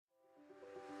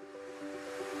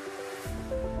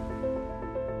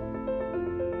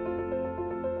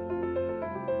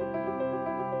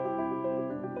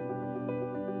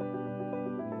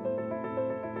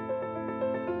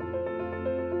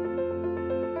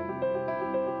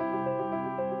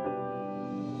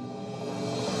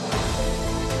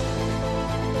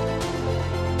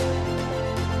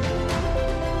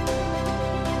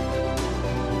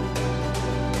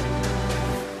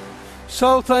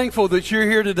So thankful that you're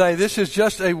here today. This is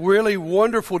just a really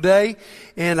wonderful day,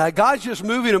 and God's just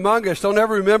moving among us. Don't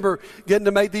ever remember getting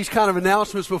to make these kind of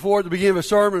announcements before at the beginning of a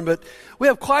sermon, but we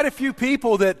have quite a few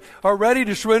people that are ready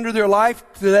to surrender their life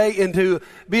today and to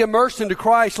be immersed into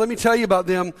Christ. Let me tell you about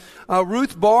them.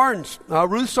 Ruth Barnes.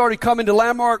 Ruth started coming to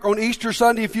Landmark on Easter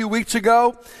Sunday a few weeks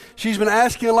ago. She's been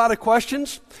asking a lot of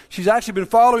questions. She's actually been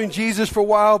following Jesus for a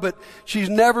while, but she's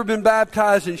never been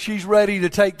baptized, and she's ready to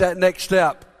take that next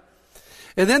step.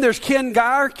 And then there's Ken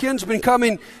Geyer. Ken's been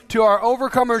coming to our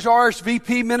Overcomers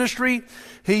RSVP ministry.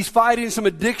 He's fighting some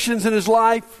addictions in his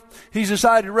life. He's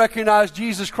decided to recognize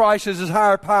Jesus Christ as his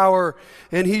higher power,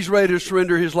 and he's ready to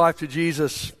surrender his life to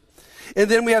Jesus.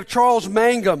 And then we have Charles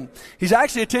Mangum. He's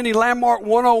actually attending Landmark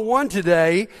 101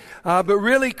 today, but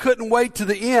really couldn't wait to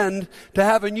the end to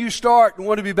have a new start and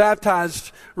want to be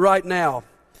baptized right now.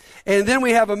 And then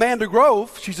we have Amanda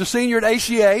Grove. She's a senior at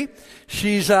ACA.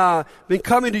 She's been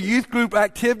coming to youth group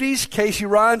activities. Casey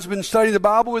Ryan's been studying the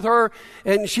Bible with her,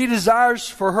 and she desires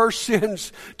for her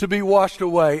sins to be washed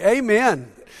away.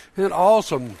 Amen. And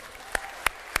awesome.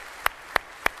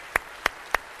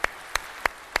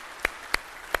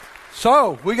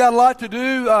 So, we got a lot to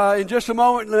do in just a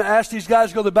moment. I'm going to ask these guys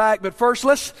to go to the back. But first,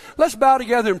 let's bow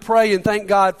together and pray and thank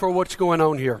God for what's going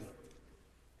on here.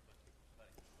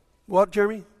 What,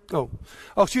 Jeremy? Oh,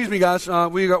 excuse me, guys.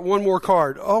 We got one more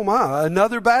card. Oh, my.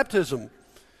 Another baptism.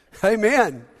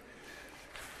 Amen.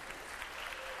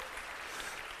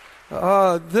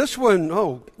 This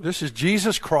one, this is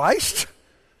Jesus Christ?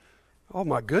 Oh,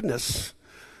 my goodness.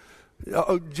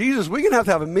 Jesus, we're going to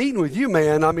have a meeting with you,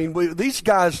 man. I mean, these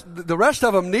guys, the rest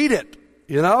of them need it,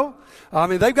 you know? I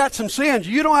mean, they've got some sins.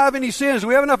 You don't have any sins. Do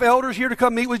we have enough elders here to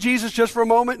come meet with Jesus just for a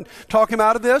moment and talk him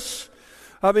out of this?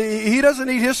 I mean, he doesn't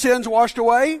need his sins washed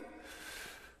away.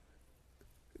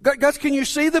 Guys, can you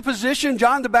see the position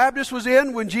John the Baptist was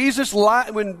in when Jesus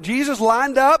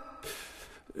lined up,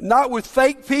 not with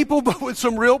fake people, but with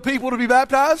some real people to be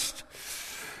baptized?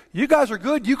 You guys are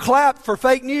good. You clap for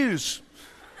fake news.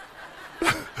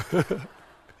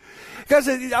 Guys,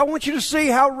 I want you to see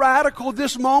how radical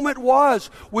this moment was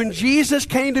when Jesus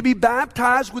came to be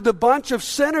baptized with a bunch of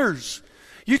sinners.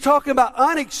 You're talking about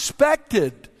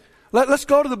unexpected. Let's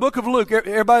go to the book of Luke.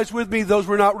 Everybody's with me. Those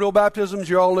were not real baptisms.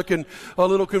 You're all looking a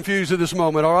little confused at this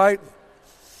moment, all right?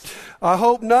 I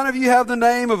hope none of you have the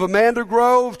name of Amanda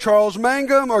Grove, Charles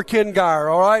Mangum, or Ken Geyer,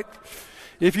 all right?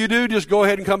 If you do, just go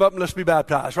ahead and come up and let's be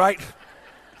baptized, right?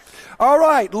 All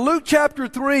right, Luke chapter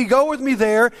 3, go with me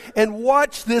there and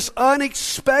watch this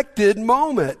unexpected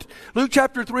moment. Luke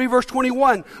chapter 3, verse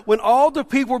 21. When all the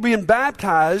people were being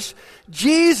baptized,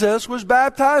 Jesus was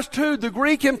baptized too. The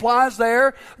Greek implies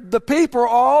there the people are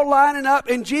all lining up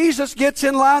and Jesus gets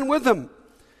in line with them.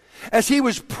 As he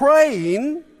was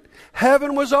praying,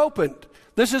 heaven was opened.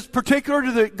 This is particular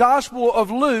to the Gospel of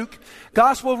Luke.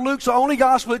 Gospel of Luke's the only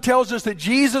gospel that tells us that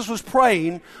Jesus was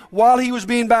praying while he was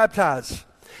being baptized.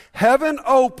 Heaven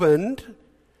opened,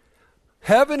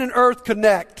 heaven and earth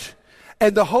connect,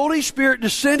 and the Holy Spirit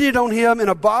descended on him in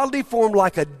a bodily form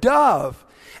like a dove,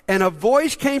 and a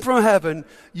voice came from heaven,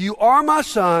 "You are my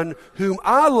Son, whom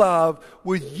I love.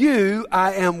 With you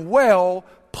I am well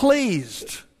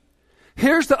pleased."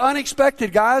 Here's the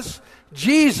unexpected, guys.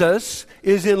 Jesus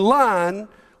is in line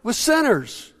with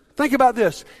sinners. Think about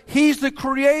this. He's the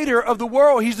creator of the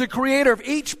world. He's the creator of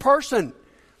each person.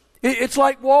 It's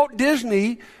like Walt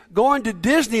Disney going to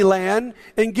Disneyland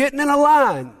and getting in a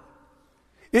line.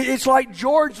 It's like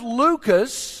George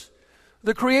Lucas,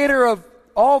 the creator of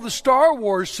all the Star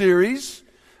Wars series,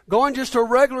 going just to a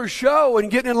regular show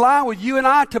and getting in line with you and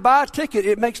I to buy a ticket.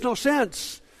 It makes no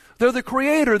sense. They're the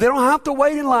creator. They don't have to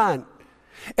wait in line.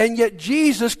 And yet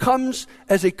Jesus comes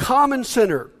as a common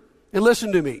sinner. And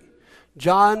listen to me.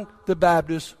 John the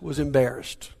Baptist was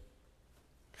embarrassed.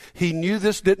 He knew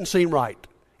this didn't seem right.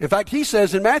 In fact, he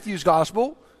says in Matthew's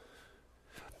gospel,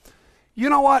 "You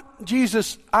know what,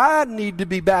 Jesus, I need to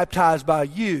be baptized by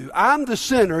you. I'm the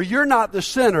sinner. You're not the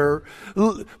sinner.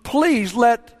 Please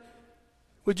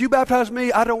would you baptize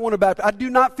me? I don't want to baptize. I do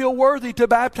not feel worthy to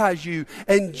baptize you."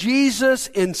 And Jesus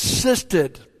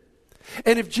insisted.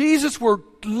 And if Jesus were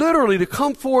literally to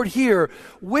come forward here,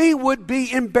 we would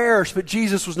be embarrassed, but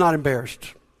Jesus was not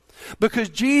embarrassed. Because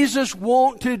Jesus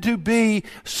wanted to be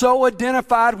so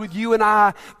identified with you and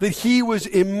I that he was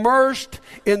immersed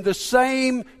in the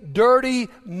same dirty,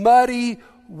 muddy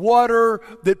water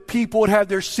that people would have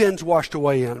their sins washed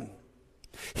away in.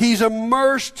 He's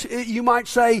immersed, you might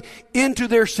say, into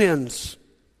their sins.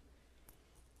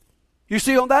 You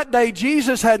see, on that day,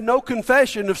 Jesus had no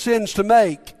confession of sins to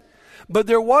make. But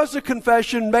there was a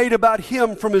confession made about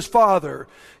him from his Father.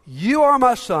 "You are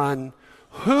my Son,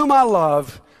 whom I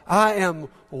love, I am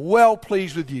well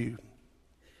pleased with you.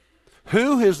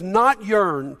 Who has not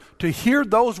yearned to hear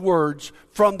those words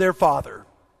from their father?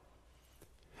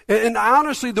 And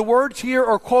honestly, the words here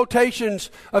are quotations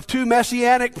of two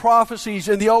messianic prophecies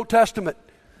in the Old Testament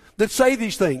that say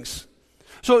these things.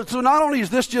 So not only is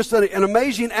this just an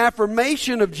amazing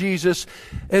affirmation of Jesus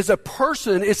as a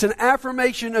person, it's an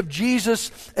affirmation of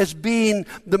Jesus as being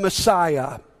the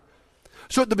Messiah.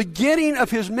 So at the beginning of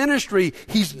his ministry,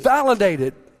 he's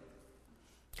validated.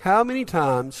 How many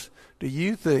times do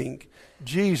you think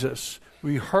Jesus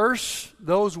rehearsed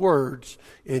those words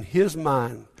in his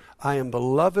mind? I am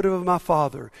beloved of my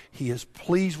Father. He is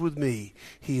pleased with me.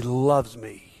 He loves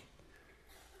me.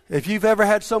 If you've ever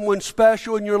had someone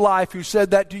special in your life who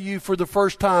said that to you for the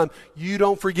first time, you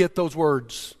don't forget those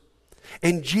words.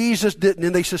 And Jesus didn't,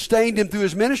 and they sustained him through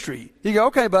his ministry. You go,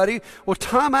 okay, buddy, well,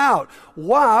 time out.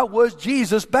 Why was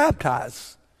Jesus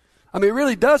baptized? I mean, it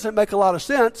really doesn't make a lot of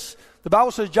sense. The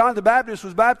Bible says John the Baptist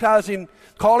was baptizing,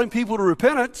 calling people to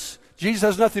repentance. Jesus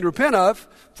has nothing to repent of.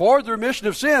 For the remission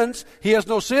of sins, he has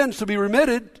no sins to be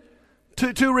remitted.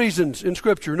 Two reasons in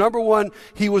Scripture. Number one,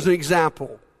 he was an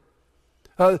example.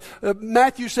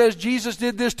 Matthew says Jesus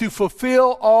did this to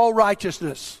fulfill all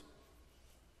righteousness.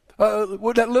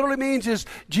 What that literally means is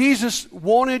Jesus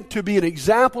wanted to be an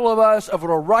example of us, of what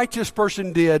a righteous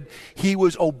person did. He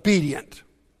was obedient.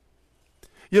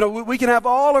 You know, we can have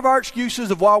all of our excuses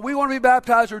of why we want to be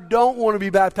baptized or don't want to be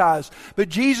baptized. But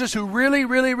Jesus, who really,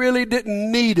 really, really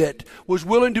didn't need it, was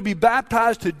willing to be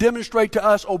baptized to demonstrate to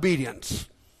us obedience.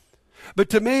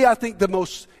 But to me, I think the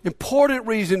most important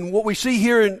reason, what we see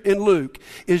here in Luke,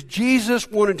 is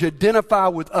Jesus wanted to identify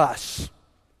with us.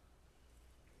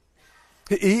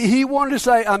 He wanted to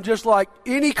say, I'm just like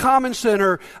any common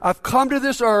sinner. I've come to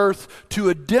this earth to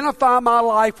identify my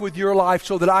life with your life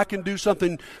so that I can do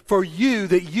something for you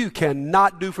that you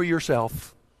cannot do for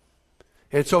yourself.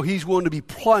 And so he's willing to be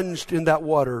plunged in that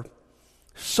water.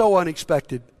 So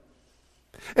unexpected.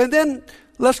 And then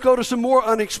let's go to some more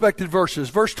unexpected verses.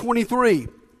 Verse 23.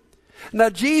 Now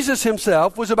Jesus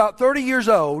himself was about 30 years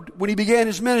old when he began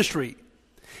his ministry.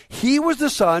 He was the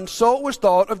son, so it was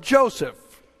thought, of Joseph.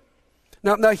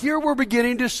 Now here we're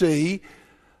beginning to see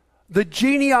the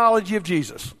genealogy of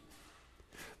Jesus.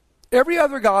 Every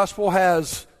other gospel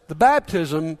has the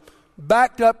baptism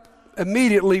backed up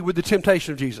immediately with the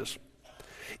temptation of Jesus.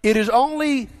 It is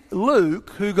only Luke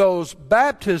who goes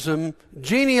baptism,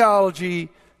 genealogy,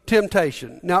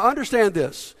 temptation. Now understand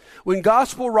this. When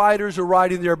gospel writers are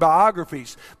writing their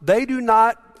biographies, they do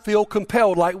not feel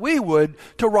compelled like we would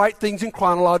to write things in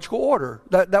chronological order.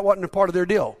 That wasn't a part of their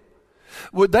deal.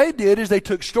 What they did is they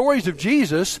took stories of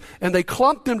Jesus and they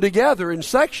clumped them together in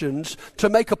sections to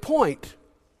make a point.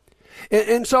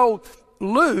 And so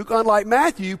Luke, unlike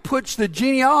Matthew, puts the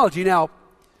genealogy. Now,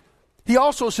 he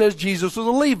also says Jesus was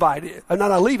a Levite.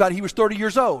 Not a Levite, he was 30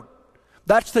 years old.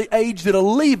 That's the age that a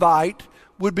Levite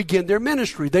would begin their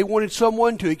ministry. They wanted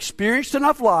someone to experience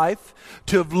enough life,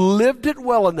 to have lived it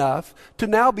well enough, to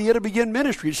now be able to begin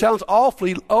ministry. It sounds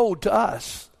awfully old to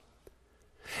us.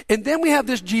 And then we have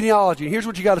this genealogy. Here's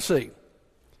what you got to see.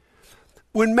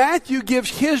 When Matthew gives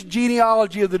his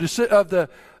genealogy of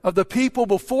the people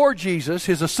before Jesus,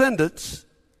 his ascendants,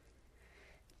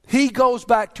 he goes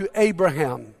back to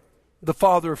Abraham, the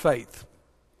father of faith.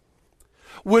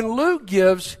 When Luke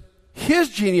gives his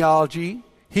genealogy,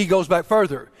 he goes back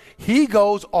further. He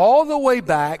goes all the way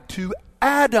back to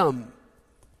Adam.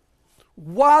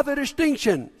 Why the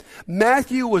distinction?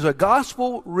 Matthew was a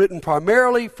gospel written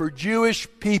primarily for Jewish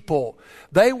people.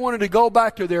 They wanted to go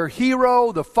back to their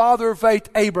hero, the father of faith,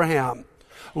 Abraham.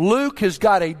 Luke has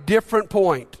got a different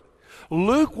point.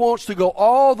 Luke wants to go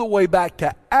all the way back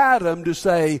to Adam to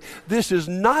say, this is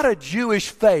not a Jewish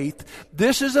faith.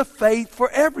 This is a faith for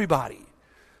everybody.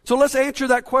 So let's answer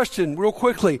that question real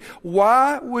quickly.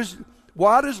 Why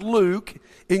does Luke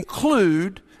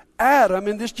include Adam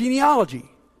in this genealogy?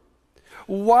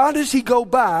 Why does he go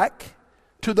back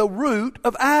to the root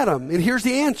of Adam? And here's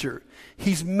the answer.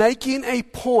 He's making a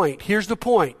point. Here's the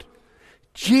point.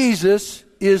 Jesus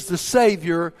is the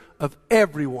Savior of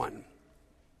everyone.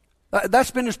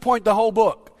 That's been his point the whole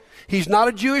book. He's not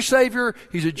a Jewish Savior.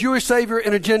 He's a Jewish Savior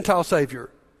and a Gentile Savior.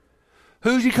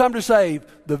 Who's he come to save?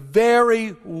 The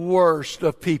very worst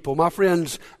of people. My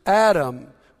friends, Adam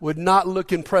would not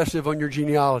look impressive on your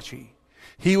genealogy.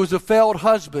 He was a failed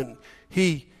husband.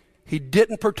 He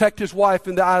didn't protect his wife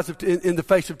in the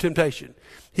face of temptation.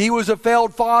 He was a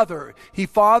failed father. He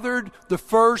fathered the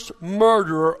first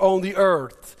murderer on the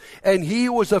earth. And he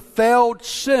was a failed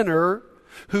sinner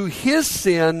who his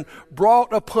sin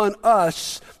brought upon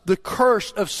us the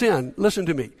curse of sin. Listen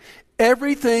to me.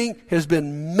 Everything has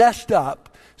been messed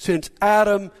up since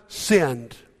Adam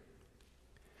sinned.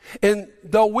 And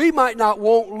though we might not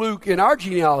want Luke in our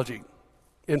genealogy,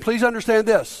 and please understand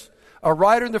this, a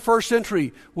writer in the first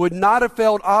century would not have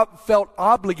felt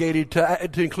obligated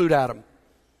to include Adam.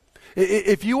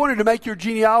 If you wanted to make your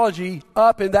genealogy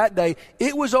up in that day,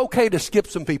 it was okay to skip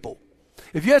some people.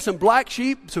 If you had some black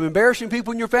sheep, some embarrassing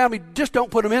people in your family, just don't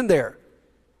put them in there.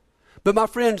 But my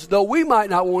friends, though we might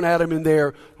not want Adam in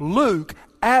there, Luke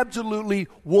absolutely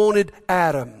wanted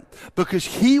Adam because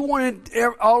he wanted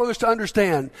all of us to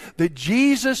understand that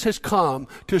Jesus has come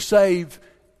to save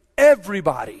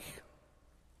everybody.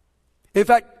 In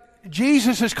fact,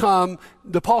 Jesus has come,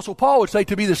 the Apostle Paul would say,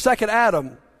 to be the second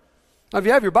Adam. Now, if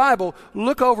you have your Bible,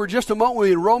 look over just a moment with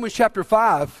me in Romans chapter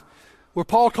 5, where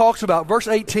Paul talks about verse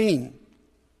 18.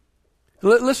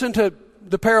 Listen to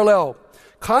the parallel.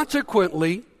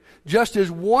 Consequently, just as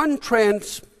one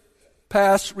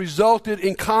trespass resulted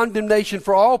in condemnation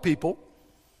for all people,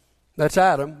 that's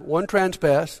Adam, one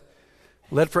trespass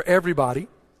led for everybody,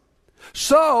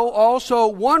 so also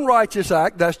one righteous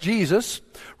act, that's Jesus,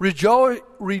 resulted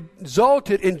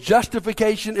in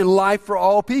justification in life for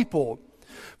all people.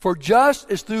 For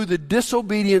just as through the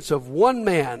disobedience of one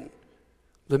man,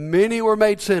 the many were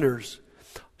made sinners,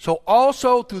 so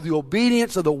also through the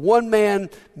obedience of the one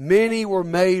man, many were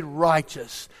made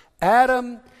righteous.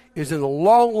 Adam is in a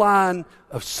long line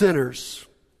of sinners.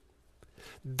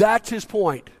 That's his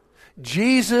point.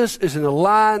 Jesus is in a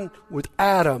line with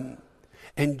Adam.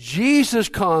 And Jesus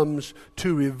comes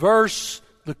to reverse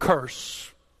the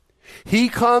curse. He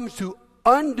comes to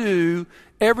undo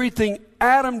everything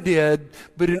Adam did,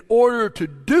 but in order to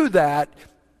do that,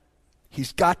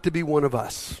 he's got to be one of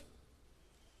us.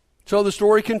 So the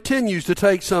story continues to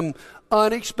take some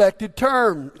unexpected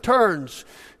turns.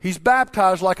 He's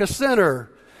baptized like a sinner.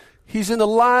 He's in the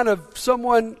line of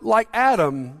someone like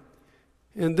Adam.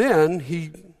 And then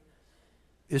he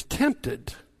is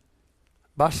tempted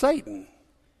by Satan.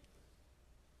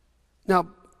 Now,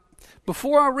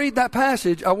 before I read that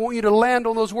passage, I want you to land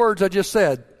on those words I just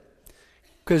said,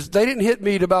 because they didn't hit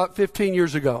me about 15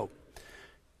 years ago.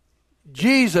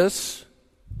 Jesus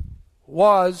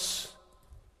was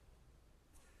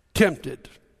tempted.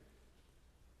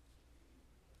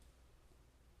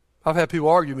 I've had people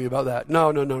argue me about that.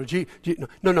 No.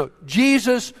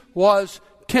 Jesus was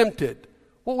tempted.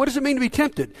 Well, what does it mean to be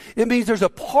tempted? It means there's a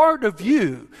part of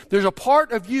you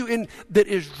that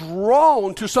is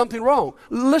drawn to something wrong.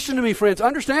 Listen to me, friends.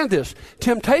 Understand this.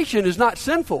 Temptation is not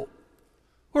sinful.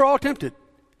 We're all tempted.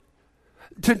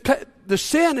 The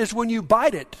sin is when you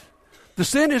bite it. The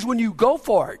sin is when you go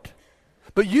for it.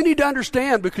 But you need to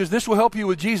understand, because this will help you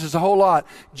with Jesus a whole lot.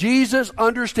 Jesus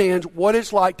understands what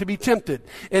it's like to be tempted.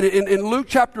 And in Luke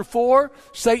chapter 4,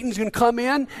 Satan's going to come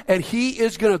in and he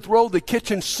is going to throw the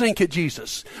kitchen sink at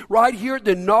Jesus. Right here at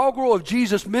the inaugural of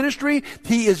Jesus' ministry,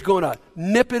 he is going to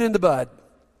nip it in the bud.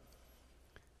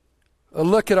 A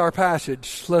look at our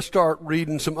passage. Let's start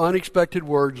reading some unexpected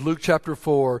words. Luke chapter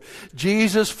 4.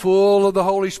 Jesus, full of the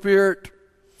Holy Spirit,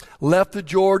 left the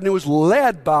Jordan and was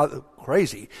led by the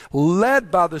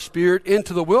Spirit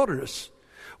into the wilderness,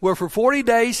 where for 40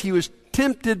 days he was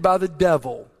tempted by the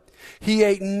devil. He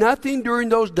ate nothing during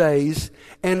those days,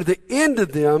 and at the end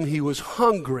of them he was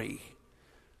hungry.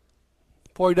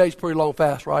 40 days, pretty long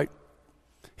fast, right?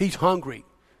 He's hungry.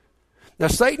 Now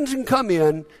Satan's going to come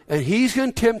in, and he's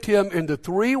going to tempt him in the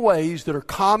three ways that are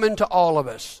common to all of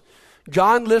us.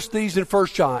 John lists these in 1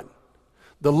 John.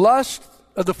 The lust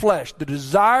of the flesh, the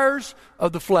desires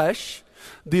of the flesh,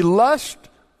 the lust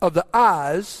of the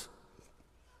eyes,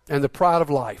 and the pride of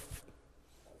life.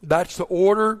 That's the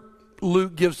order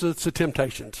Luke gives us the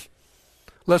temptations.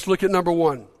 Let's look at number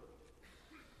 1.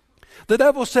 The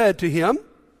devil said to him,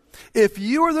 "If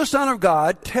you are the Son of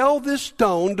God, tell this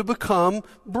stone to become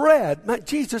bread." Now,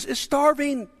 Jesus is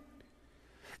starving.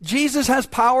 Jesus has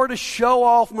power to show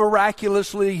off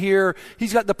miraculously here.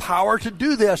 He's got the power to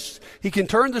do this. He can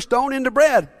turn the stone into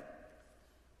bread.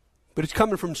 But it's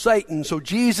coming from Satan. So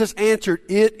Jesus answered,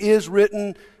 "It is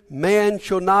written, man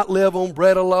shall not live on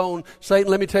bread alone."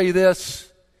 Satan, let me tell you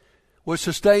this. What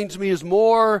sustains me is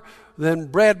more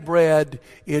than bread.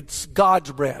 It's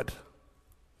God's bread.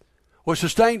 What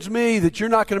sustains me that you're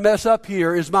not going to mess up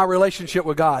here is my relationship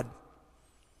with God.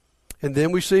 And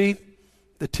then we see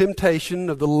the temptation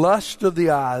of the lust of the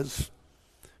eyes.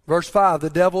 Verse 5, the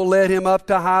devil led him up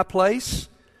to a high place,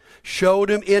 showed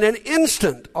him in an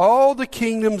instant all the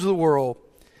kingdoms of the world.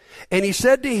 And he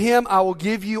said to him, "I will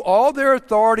give you all their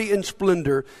authority and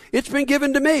splendor. It's been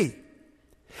given to me,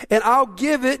 and I'll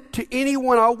give it to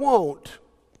anyone I want."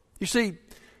 You see,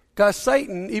 Guys,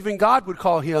 Satan, even God would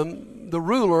call him the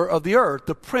ruler of the earth,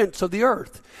 the prince of the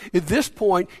earth. At this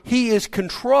point, he is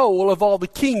control of all the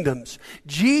kingdoms.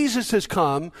 Jesus has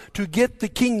come to get the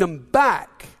kingdom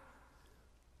back.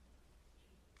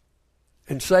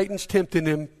 And Satan's tempting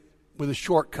him with a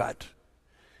shortcut.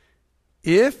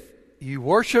 If you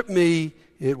worship me,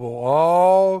 it will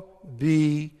all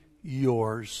be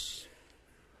yours.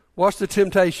 What's the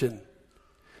temptation?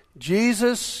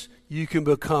 Jesus, you can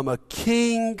become a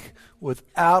king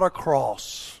without a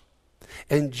cross.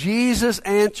 And Jesus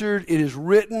answered, it is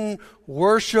written,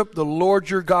 worship the Lord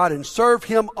your God and serve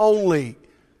him only.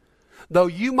 Though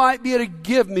you might be able to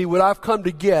give me what I've come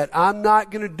to get, I'm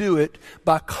not going to do it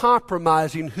by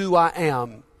compromising who I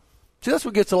am. See, that's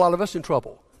what gets a lot of us in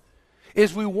trouble.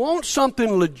 Is we want something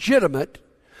legitimate,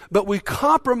 but we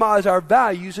compromise our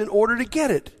values in order to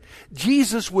get it.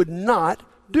 Jesus would not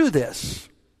do this.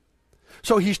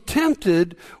 So he's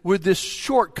tempted with this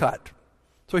shortcut.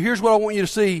 So here's what I want you to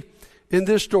see in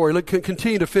this story. Look,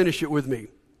 continue to finish it with me.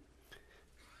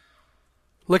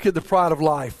 Look at the pride of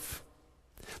life.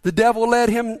 The devil led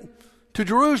him to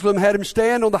Jerusalem, had him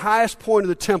stand on the highest point of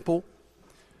the temple.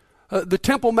 The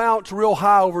Temple Mount's real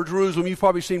high over Jerusalem. You've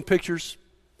probably seen pictures.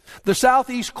 The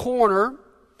southeast corner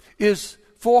is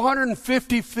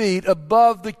 450 feet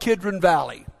above the Kidron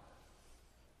Valley.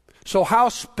 So how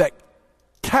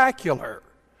spectacular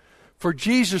for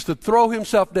Jesus to throw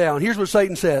himself down. Here's what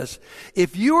Satan says.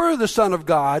 If you are the Son of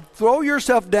God, throw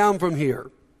yourself down from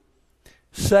here.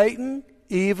 Satan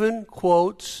even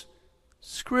quotes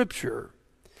Scripture.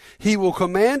 He will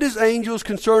command his angels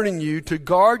concerning you to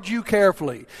guard you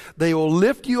carefully. They will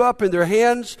lift you up in their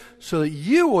hands so that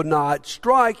you will not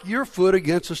strike your foot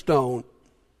against a stone.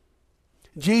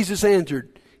 Jesus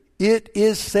answered, it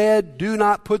is said, do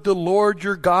not put the Lord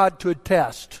your God to a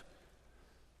test.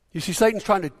 You see, Satan's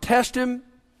trying to test him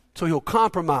so he'll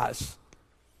compromise.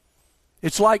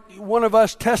 It's like one of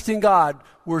us testing God.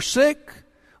 We're sick.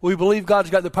 We believe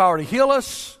God's got the power to heal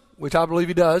us, which I believe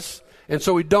he does. And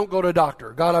so we don't go to a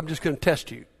doctor. God, I'm just going to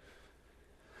test you.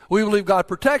 We believe God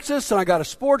protects us, and I got a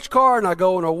sports car, and I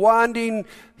go on a winding,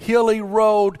 hilly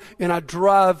road, and I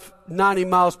drive 90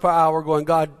 miles per hour going,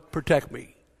 God, protect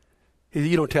me.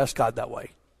 You don't test God that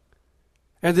way.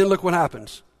 And then look what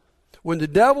happens. When the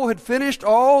devil had finished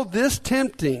all this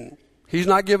tempting, he's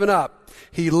not giving up.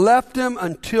 He left him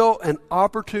until an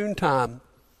opportune time.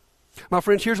 My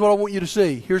friends, here's what I want you to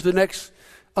see. Here's the next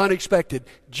unexpected.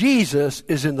 Jesus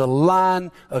is in the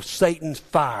line of Satan's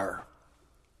fire.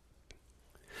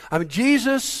 I mean,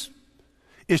 Jesus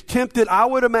is tempted, I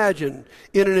would imagine,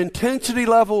 in an intensity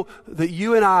level that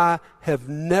you and I have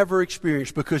never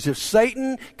experienced. Because if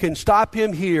Satan can stop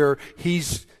him here,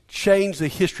 he's changed the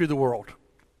history of the world.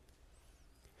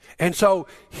 And so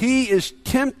he is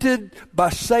tempted by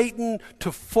Satan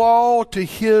to fall to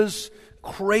his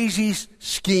crazy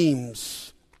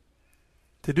schemes,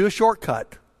 to do a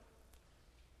shortcut.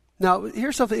 Now,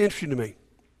 here's something interesting to me.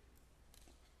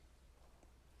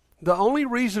 The only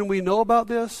reason we know about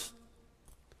this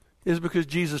is because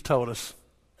Jesus told us.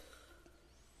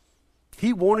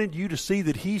 He wanted you to see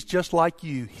that he's just like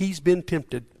you. He's been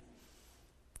tempted.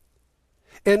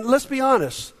 And let's be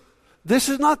honest, this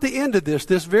is not the end of this.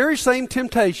 This very same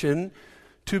temptation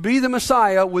to be the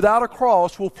Messiah without a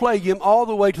cross will plague him all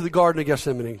the way to the Garden of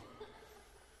Gethsemane.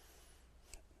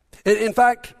 In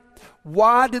fact,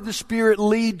 why did the Spirit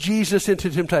lead Jesus into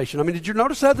temptation? I mean, did you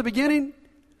notice that at the beginning?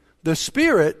 The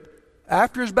Spirit,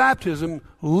 after his baptism,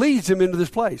 leads him into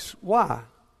this place. Why?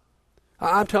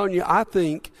 I'm telling you, I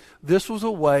think this was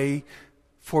a way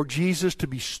for Jesus to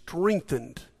be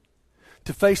strengthened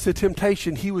to face the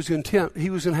temptation he was going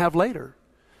to have later.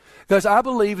 Because I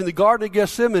believe in the Garden of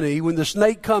Gethsemane, when the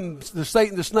snake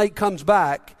comes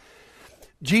back,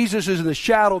 Jesus is in the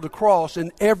shadow of the cross,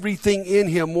 and everything in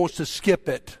him wants to skip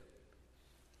it.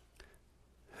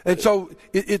 And so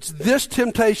it's this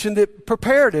temptation that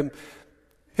prepared him.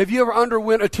 Have you ever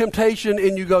underwent a temptation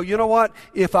and you go, you know what?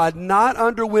 If I'd not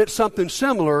underwent something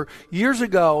similar years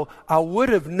ago, I would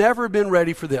have never been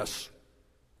ready for this.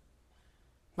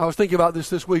 I was thinking about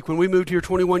this week when we moved here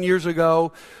 21 years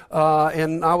ago,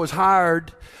 and I was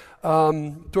hired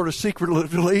sort of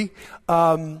secretly.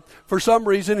 For some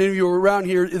reason, if you were around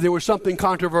here, there was something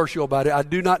controversial about it. I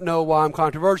do not know why I'm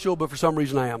controversial, but for some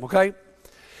reason I am, okay?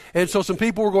 And so some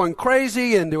people were going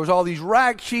crazy, and there was all these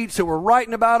rag sheets that were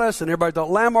writing about us, and everybody thought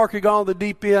Landmark had gone on the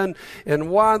deep end, and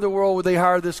why in the world would they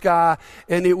hire this guy?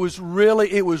 And it was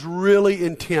really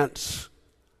intense.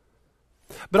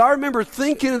 But I remember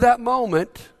thinking at that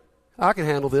moment, I can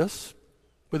handle this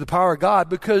with the power of God,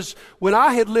 because when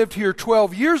I had lived here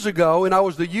 12 years ago and I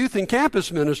was the youth and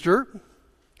campus minister,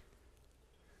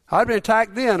 I'd been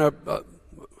attacked then. A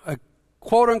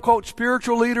quote-unquote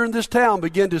spiritual leader in this town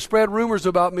began to spread rumors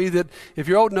about me that, if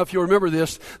you're old enough, you'll remember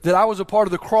this, that I was a part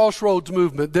of the Crossroads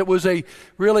movement that was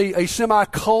really a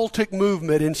semi-cultic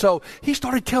movement. And so he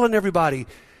started telling everybody,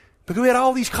 because we had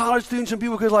all these college students and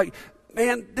people who were like,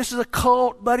 man, this is a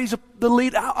cult, but he's the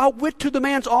lead. I went to the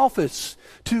man's office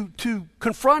to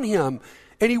confront him,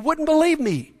 and he wouldn't believe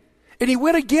me. And he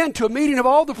went again to a meeting of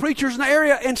all the preachers in the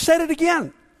area and said it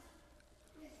again.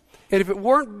 And if it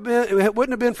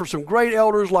wouldn't have been for some great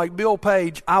elders like Bill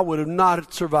Page, I would have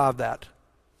not survived that.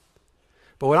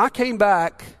 But when I came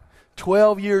back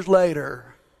 12 years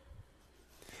later,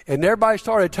 and everybody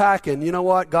started attacking, you know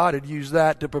what? God had used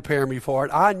that to prepare me for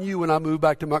it. I knew when I moved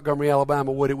back to Montgomery,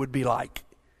 Alabama, what it would be like.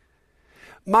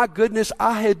 My goodness,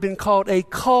 I had been called a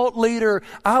cult leader.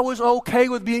 I was okay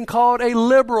with being called a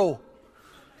liberal.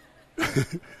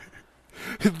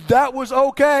 That was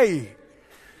okay.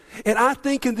 And I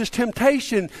think in this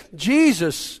temptation,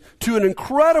 Jesus, to an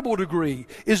incredible degree,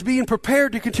 is being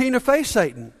prepared to continue to face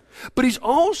Satan. But he's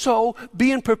also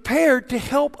being prepared to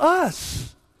help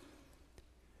us.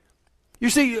 You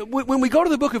see, when we go to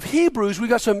the book of Hebrews, we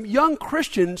got some young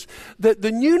Christians that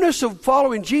the newness of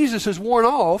following Jesus has worn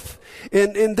off,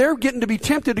 and they're getting to be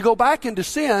tempted to go back into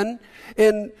sin.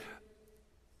 And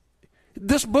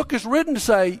this book is written to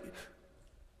say,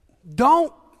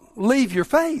 don't leave your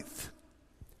faith.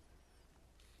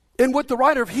 And what the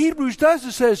writer of Hebrews does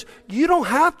is says, you don't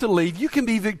have to leave. You can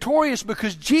be victorious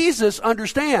because Jesus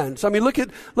understands. I mean, look at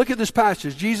this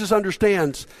passage. Jesus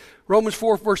understands. Romans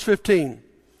 4, verse 15.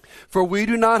 For we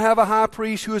do not have a high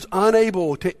priest who is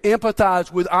unable to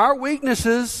empathize with our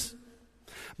weaknesses,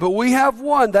 but we have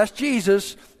one, that's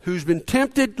Jesus, who's been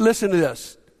tempted, listen to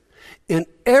this, in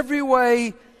every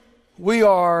way we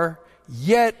are,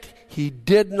 yet he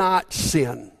did not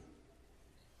sin.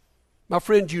 My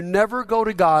friend, you never go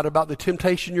to God about the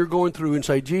temptation you're going through and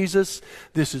say, Jesus,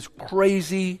 this is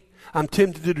crazy. I'm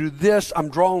tempted to do this. I'm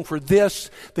drawn for this.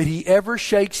 That he ever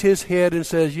shakes his head and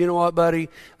says, you know what, buddy?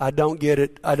 I don't get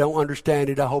it. I don't understand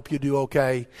it. I hope you do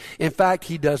okay. In fact,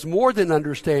 he does more than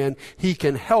understand. He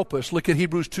can help us. Look at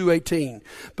Hebrews 2:18.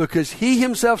 Because he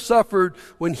himself suffered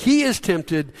when he is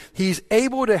tempted, he's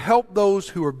able to help those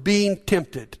who are being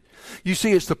tempted. You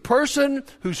see, it's the person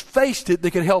who's faced it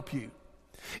that can help you.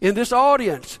 In this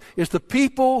audience, it's the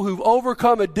people who've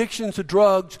overcome addictions to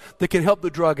drugs that can help the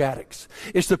drug addicts.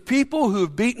 It's the people who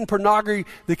have beaten pornography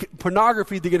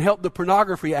that can help the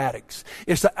pornography addicts.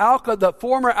 It's the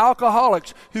former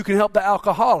alcoholics who can help the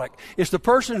alcoholic. It's the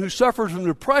person who suffers from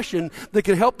depression that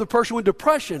can help the person with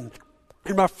depression.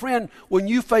 And my friend, when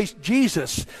you face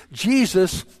Jesus,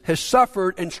 Jesus has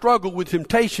suffered and struggled with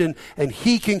temptation, and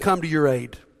he can come to your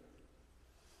aid.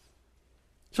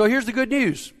 So here's the good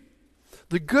news.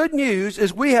 The good news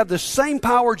is we have the same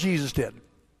power Jesus did.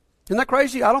 Isn't that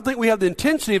crazy? I don't think we have the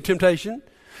intensity of temptation,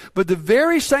 but the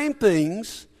very same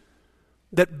things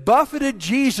that buffeted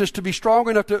Jesus to be strong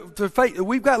enough to face.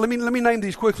 We've got, let me name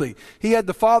these quickly. He had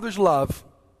the Father's love.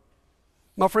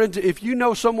 My friends, if you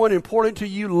know someone important to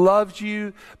you loves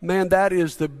you, man, that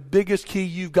is the biggest key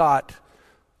you've got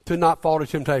to not fall to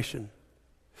temptation.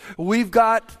 We've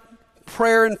got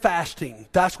prayer and fasting.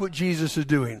 That's what Jesus is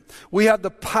doing. We have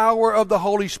the power of the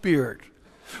Holy Spirit.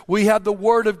 We have the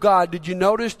Word of God. Did you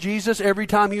notice Jesus, every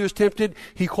time he was tempted,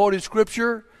 he quoted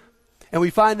Scripture? And we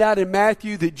find out in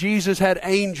Matthew that Jesus had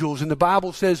angels, and the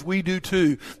Bible says we do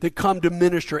too, that come to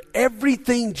minister.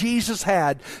 Everything Jesus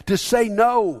had to say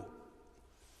no.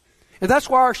 And that's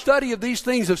why our study of these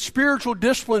things, of spiritual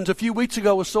disciplines a few weeks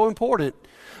ago, was so important.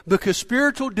 Because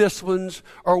spiritual disciplines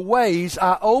are ways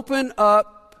I open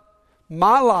up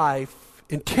my life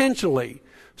intentionally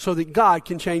so that God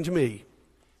can change me.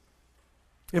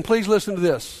 And please listen to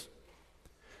this.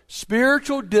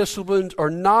 Spiritual disciplines are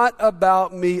not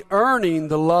about me earning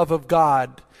the love of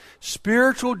God.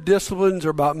 Spiritual disciplines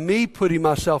are about me putting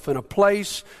myself in a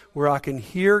place where I can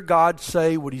hear God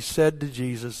say what he said to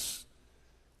Jesus.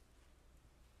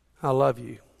 I love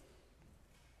you.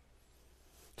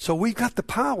 So we've got the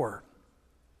power.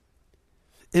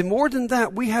 And more than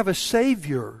that, we have a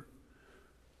Savior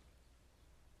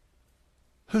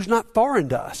who's not foreign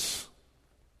to us,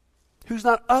 who's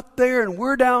not up there and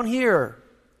we're down here.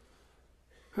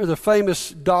 There's a famous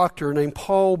doctor named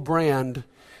Paul Brand.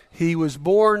 He was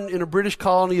born in a British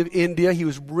colony of India. He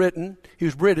was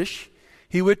British.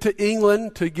 He went to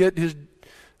England to get his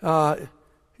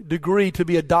degree to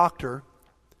be a doctor.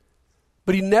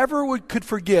 But he never could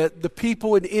forget the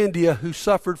people in India who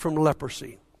suffered from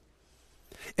leprosy.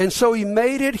 And so he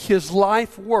made it his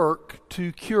life work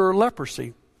to cure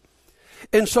leprosy.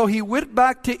 And so he went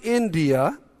back to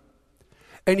India,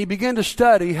 and he began to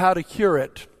study how to cure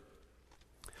it.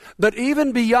 But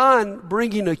even beyond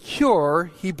bringing a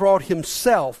cure, he brought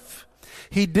himself.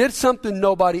 He did something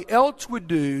nobody else would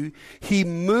do. He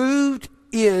moved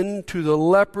into the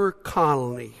leper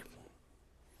colony.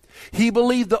 He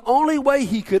believed the only way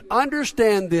he could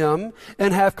understand them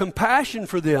and have compassion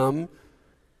for them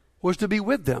was to be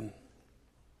with them.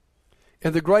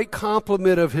 And the great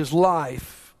compliment of his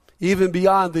life, even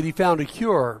beyond that he found a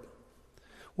cure,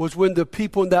 was when the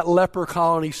people in that leper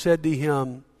colony said to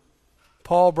him,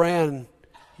 Paul Brand,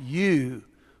 you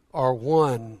are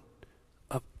one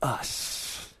of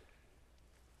us.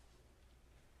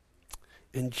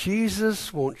 And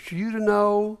Jesus wants you to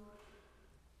know,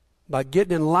 by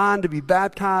getting in line to be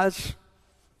baptized,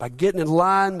 by getting in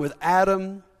line with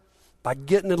Adam, by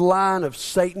getting in line of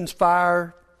Satan's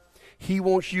fire, he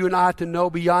wants you and I to know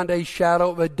beyond a shadow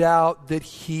of a doubt that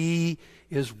he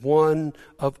is one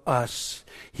of us.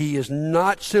 He is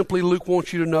not simply, Luke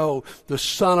wants you to know, the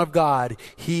Son of God.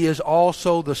 He is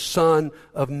also the Son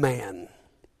of Man.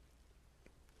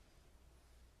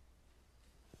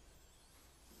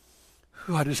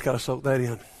 Whew, I just got to soak that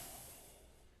in.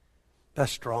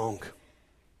 That's strong.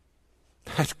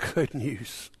 That's good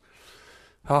news.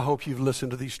 I hope you've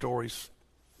listened to these stories.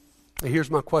 And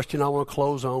here's my question I want to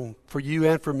close on for you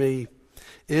and for me.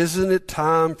 Isn't it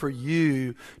time for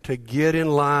you to get in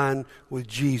line with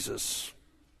Jesus?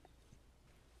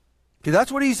 See,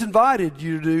 that's what he's invited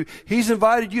you to do. He's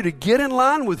invited you to get in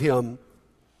line with him.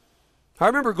 I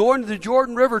remember going to the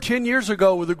Jordan River 10 years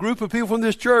ago with a group of people from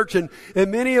this church, and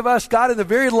many of us got in the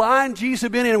very line Jesus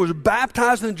had been in and was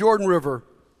baptized in the Jordan River.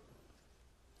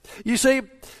 You see,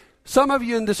 some of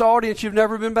you in this audience, you've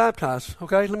never been baptized.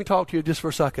 Okay, let me talk to you just for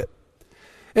a second.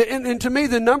 And to me,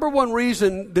 the number one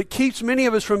reason that keeps many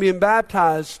of us from being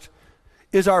baptized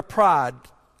is our pride.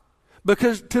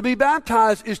 Because to be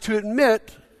baptized is to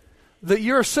admit that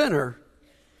you're a sinner.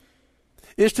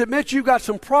 It's to admit you've got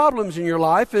some problems in your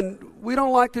life, and we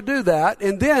don't like to do that.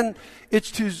 And then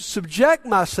it's to subject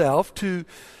myself to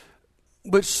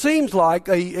what seems like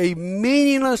a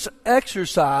meaningless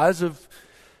exercise of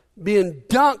being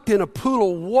dunked in a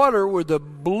pool of water with a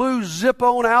blue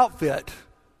zip-on outfit.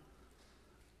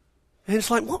 And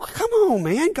it's like, well, come on,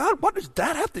 man. God, what does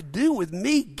that have to do with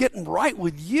me getting right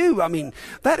with you? I mean,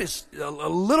 that is a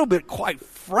little bit, quite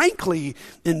frankly,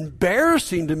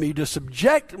 embarrassing to me to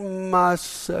subject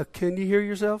myself. Can you hear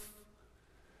yourself?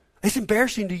 It's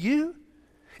embarrassing to you.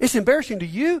 It's embarrassing to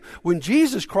you when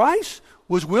Jesus Christ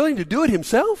was willing to do it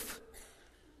himself.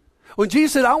 When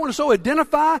Jesus said, I want to so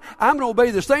identify, I'm going to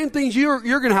obey the same things you're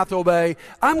going to have to obey.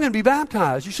 I'm going to be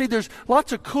baptized. You see, there's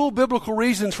lots of cool biblical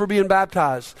reasons for being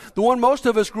baptized. The one most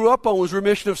of us grew up on was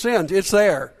remission of sins. It's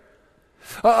there.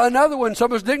 Another one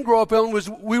some of us didn't grow up on was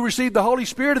we received the Holy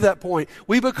Spirit at that point.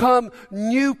 We become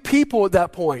new people at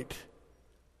that point.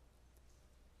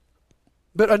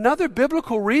 But another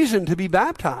biblical reason to be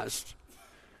baptized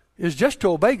is just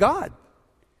to obey God.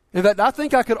 In fact, I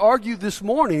think I could argue this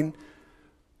morning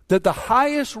that the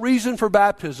highest reason for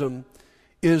baptism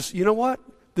is, you know what?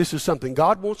 This is something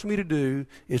God wants me to do.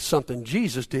 It's something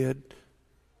Jesus did.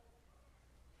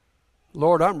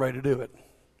 Lord, I'm ready to do it.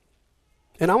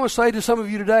 And I want to say to some of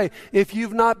you today, if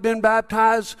you've not been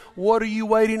baptized, what are you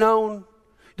waiting on?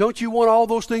 Don't you want all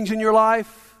those things in your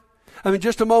life? I mean,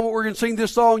 just a moment we're going to sing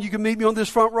this song. You can meet me on this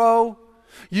front row.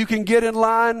 You can get in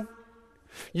line.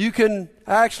 You can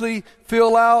actually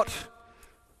fill out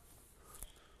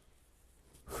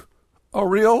a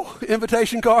real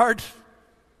invitation card,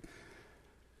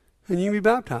 and you can be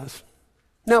baptized.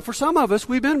 Now, for some of us,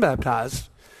 we've been baptized,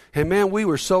 and man, we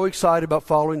were so excited about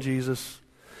following Jesus,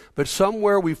 but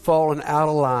somewhere we've fallen out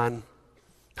of line.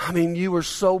 I mean, you were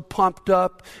so pumped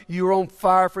up. You were on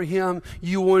fire for him.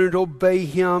 You wanted to obey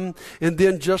him. And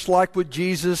then just like with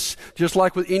Jesus, just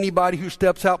like with anybody who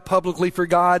steps out publicly for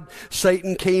God,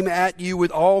 Satan came at you with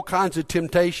all kinds of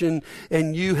temptation,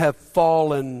 and you have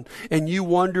fallen. And you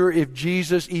wonder if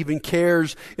Jesus even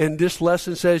cares. And this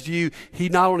lesson says to you, he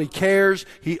not only cares,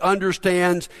 he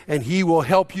understands, and he will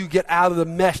help you get out of the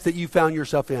mess that you found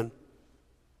yourself in.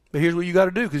 But here's what you got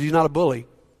to do, because he's not a bully.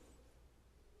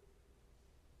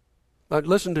 But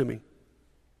listen to me.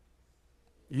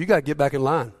 You got to get back in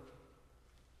line.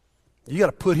 You got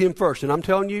to put him first. And I'm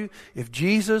telling you, if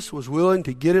Jesus was willing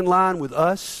to get in line with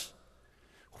us,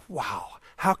 wow,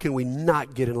 how can we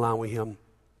not get in line with him?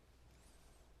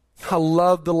 I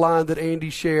love the line that Andy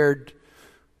shared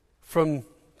from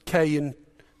Kay in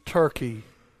Turkey.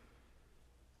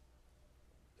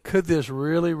 Could this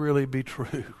really, really be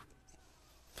true?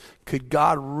 Could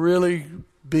God really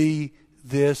be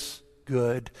this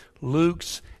good?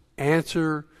 Luke's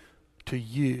answer to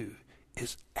you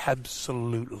is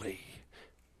absolutely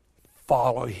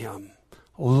follow Him.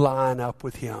 Line up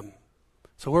with Him.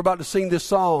 So we're about to sing this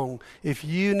song. If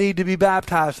you need to be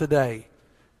baptized today,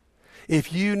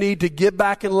 if you need to get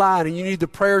back in line and you need the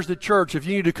prayers of the church, if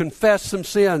you need to confess some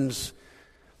sins,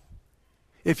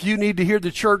 if you need to hear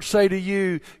the church say to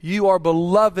you, you are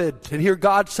beloved, and hear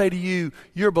God say to you,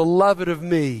 you're beloved of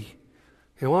me.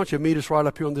 And why don't you meet us right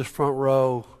up here on this front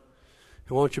row,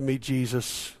 and why don't you meet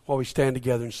Jesus while we stand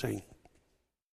together and sing.